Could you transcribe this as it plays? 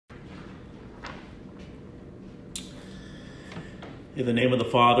In the name of the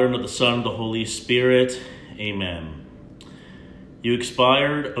Father, and of the Son, and of the Holy Spirit. Amen. You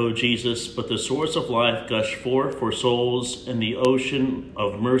expired, O Jesus, but the source of life gushed forth for souls, and the ocean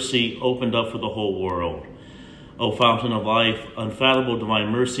of mercy opened up for the whole world. O fountain of life, unfathomable divine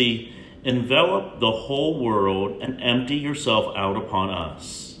mercy, envelop the whole world and empty yourself out upon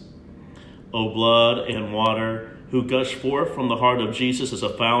us. O blood and water, who gushed forth from the heart of Jesus as a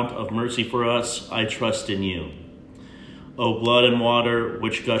fount of mercy for us, I trust in you. O blood and water,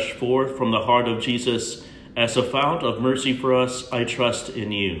 which gushed forth from the heart of Jesus as a fount of mercy for us, I trust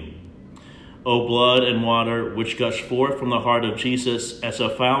in you. O blood and water, which gushed forth from the heart of Jesus as a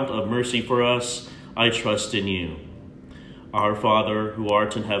fount of mercy for us, I trust in you. Our Father, who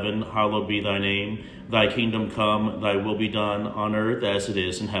art in heaven, hallowed be thy name. Thy kingdom come, thy will be done on earth as it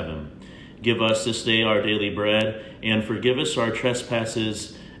is in heaven. Give us this day our daily bread, and forgive us our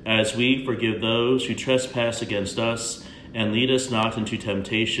trespasses, as we forgive those who trespass against us. And lead us not into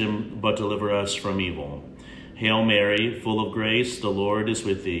temptation, but deliver us from evil. Hail Mary, full of grace, the Lord is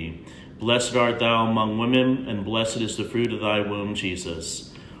with thee. Blessed art thou among women, and blessed is the fruit of thy womb,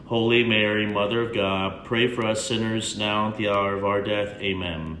 Jesus. Holy Mary, Mother of God, pray for us sinners, now and at the hour of our death.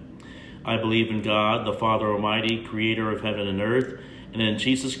 Amen. I believe in God, the Father Almighty, creator of heaven and earth, and in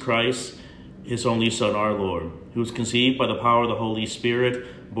Jesus Christ, his only Son, our Lord, who was conceived by the power of the Holy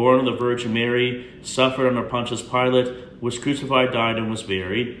Spirit, born of the Virgin Mary, suffered under Pontius Pilate, was crucified, died, and was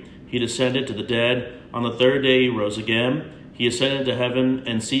buried. He descended to the dead. On the third day he rose again. He ascended to heaven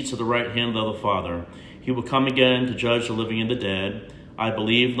and seats at the right hand of the Father. He will come again to judge the living and the dead. I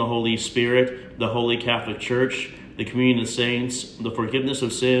believe in the Holy Spirit, the Holy Catholic Church, the communion of saints, the forgiveness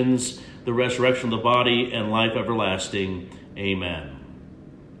of sins, the resurrection of the body, and life everlasting. Amen.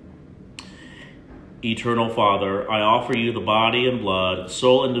 Eternal Father, I offer you the body and blood,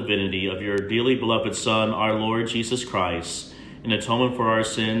 soul and divinity of your dearly beloved Son, our Lord Jesus Christ, in atonement for our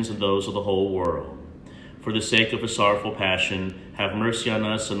sins and those of the whole world. For the sake of his sorrowful passion, have mercy on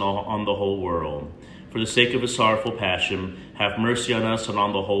us and on the whole world. For the sake of his sorrowful passion, have mercy on us and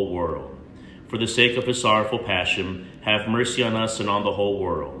on the whole world. For the sake of his sorrowful passion, have mercy on us and on the whole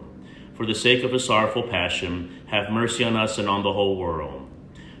world. For the sake of his sorrowful passion, have mercy on us and on the whole world.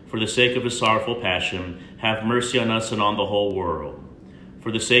 For the sake of his sorrowful passion, have mercy on us and on the whole world. For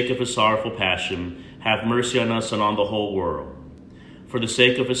the sake of his sorrowful passion, have mercy on us and on the whole world. For the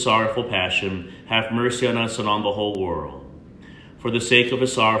sake of his sorrowful passion, have mercy on us and on the whole world. For the sake of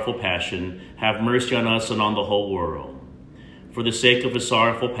his sorrowful passion, have mercy on us and on the whole world. For the sake of his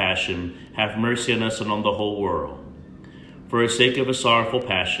sorrowful passion, have mercy on us and on the whole world. For the sake of his sorrowful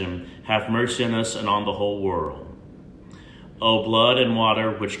passion, have mercy on us and on the whole world. O blood and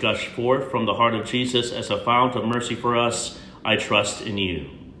water, which gushed forth from the heart of Jesus as a fount of mercy for us, I trust in you.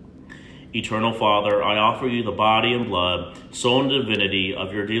 Eternal Father, I offer you the body and blood, soul and divinity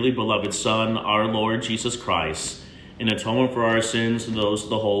of your dearly beloved Son, our Lord Jesus Christ, in atonement for our sins and those of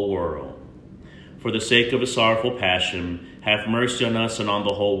the whole world. For the sake of his sorrowful passion, have mercy on us and on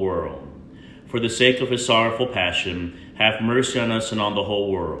the whole world. For the sake of his sorrowful passion, have mercy on us and on the whole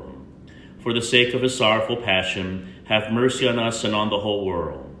world. For the sake of his sorrowful passion, have mercy on us and on the whole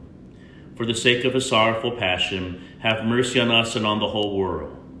world. For the sake of his sorrowful passion, have mercy on us and on the whole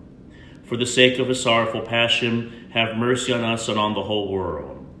world. For the sake of his sorrowful passion, have mercy on us and on the whole world.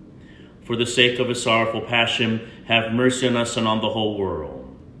 For the sake of his sorrowful passion, have mercy on us and on the whole world.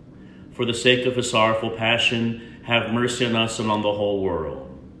 For the sake of his sorrowful passion, have mercy on us and on the whole world.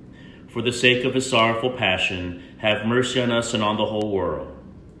 For the sake of his sorrowful passion, have mercy on us and on the whole world.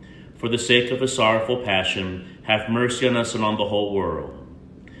 For the sake of his sorrowful passion, have mercy on us and on the whole world.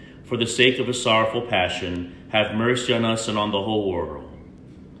 For the sake of his sorrowful passion, have mercy on us and on the whole world.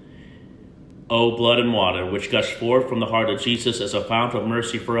 O blood and water, which gushed forth from the heart of Jesus as a fount of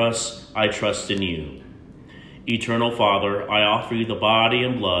mercy for us, I trust in you. Eternal Father, I offer you the body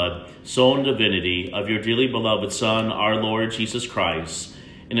and blood, soul and divinity of your dearly beloved Son, our Lord Jesus Christ,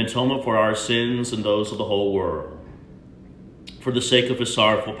 in atonement for our sins and those of the whole world. For the sake of his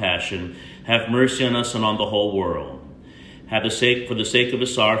sorrowful passion, have mercy on us and on the whole world. For the sake of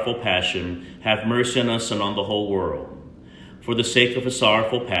his sorrowful passion, have mercy on us and on the whole world. For the sake of his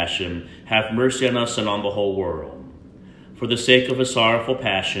sorrowful passion, have mercy on us and on the whole world. For the sake of his sorrowful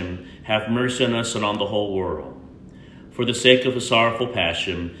passion, have mercy on us and on the whole world. For the sake of his sorrowful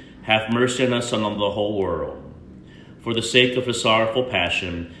passion, have mercy on us and on the whole world. For the sake of his sorrowful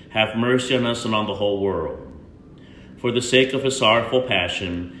passion, have mercy on us and on the whole world. For the sake of his sorrowful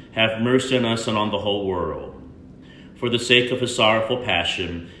passion, have mercy on us and on the whole world. For the sake of his sorrowful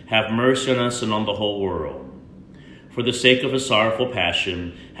passion, have mercy on us and on the whole world. For the sake of his sorrowful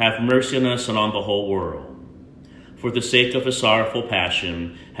passion, have mercy on us and on the whole world. For the sake of his sorrowful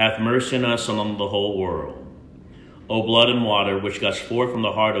passion, have mercy on us and on the whole world. O blood and water, which gush forth from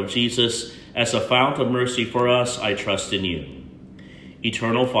the heart of Jesus, as a fount of mercy for us, I trust in you.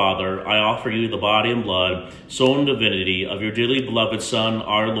 Eternal Father, I offer you the body and blood, soul and divinity of your dearly beloved Son,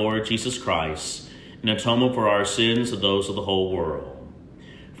 our Lord Jesus Christ, in atonement for our sins and those of the whole world.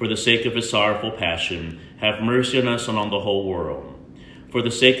 For the sake of his sorrowful passion, have mercy on us and on the whole world. For the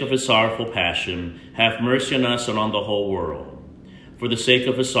sake of his sorrowful passion, have mercy on us and on the whole world. For the sake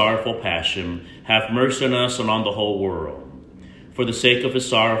of his sorrowful passion, have mercy on us and on the whole world. For the sake of his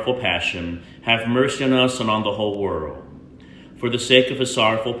sorrowful passion, have mercy on us and on the whole world. For the sake of his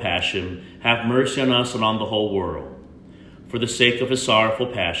sorrowful passion, have mercy on us and on the whole world. For the sake of his sorrowful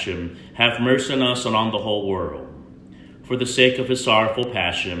passion, have mercy on us and on the whole world. For the sake of his sorrowful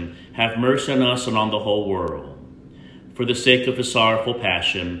passion, have mercy on us and on the whole world. For the sake of his sorrowful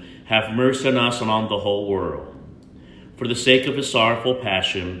passion, have mercy on us and on the whole world. For the sake of his sorrowful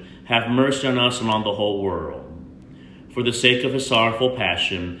passion, have mercy on us and on the whole world. For the sake of his sorrowful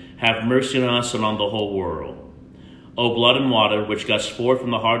passion, have mercy on us and on the whole world. O blood and water, which gush forth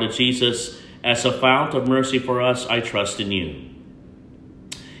from the heart of Jesus, as a fount of mercy for us, I trust in you.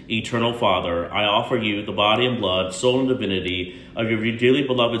 Eternal Father, I offer you the body and blood, soul and divinity of your dearly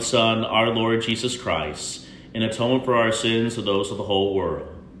beloved Son, our Lord Jesus Christ, in atonement for our sins and those of the whole world.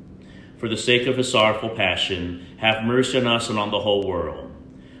 For the sake of his sorrowful passion, have mercy on us and on the whole world.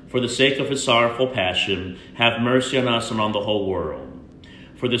 For the sake of his sorrowful passion, have mercy on us and on the whole world.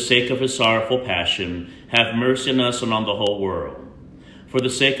 For the sake of his sorrowful passion, have mercy on us and on the whole world. For the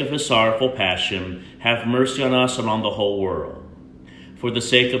sake of his sorrowful passion, have mercy on us and on the whole world. For the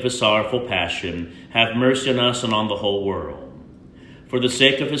sake of his sorrowful passion, have mercy on us and on the whole world. For the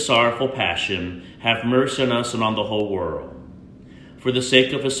sake of his sorrowful passion, have mercy on us and on the whole world. For the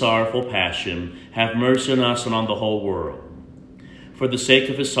sake of his sorrowful passion, have mercy on us and on the whole world. For the sake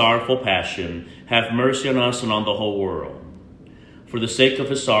of his sorrowful passion, have mercy on us and on the whole world. For the sake of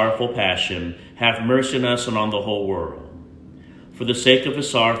his sorrowful passion, have mercy on us and on the whole world. For the sake of his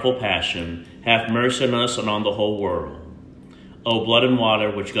sorrowful passion, have mercy on us and on the whole world. O blood and water,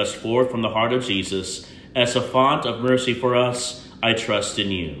 which gush forth from the heart of Jesus, as a fount of mercy for us, I trust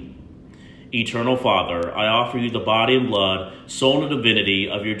in you. Eternal Father, I offer you the body and blood, soul and divinity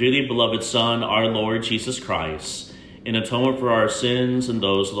of your dearly beloved Son, our Lord Jesus Christ, in atonement for our sins and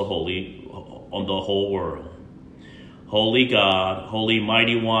those of the whole world. Holy God, holy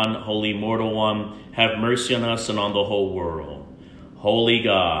mighty one, holy immortal one, have mercy on us and on the whole world. Holy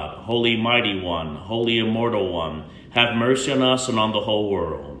God, holy mighty one, holy immortal one, have mercy on us and on the whole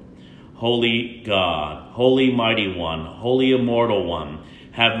world. Holy God, holy mighty one, holy immortal one,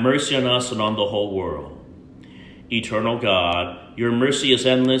 have mercy on us and on the whole world. Eternal God, your mercy is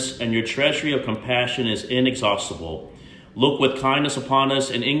endless and your treasury of compassion is inexhaustible. Look with kindness upon us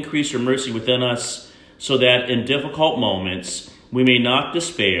and increase your mercy within us, so that in difficult moments we may not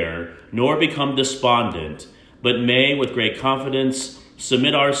despair nor become despondent, but may with great confidence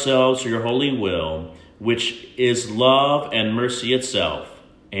submit ourselves to your holy will, which is love and mercy itself.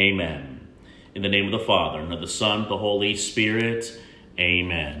 Amen. In the name of the Father, and of the Son, and the Holy Spirit.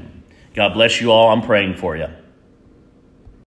 Amen. God bless you all. I'm praying for you.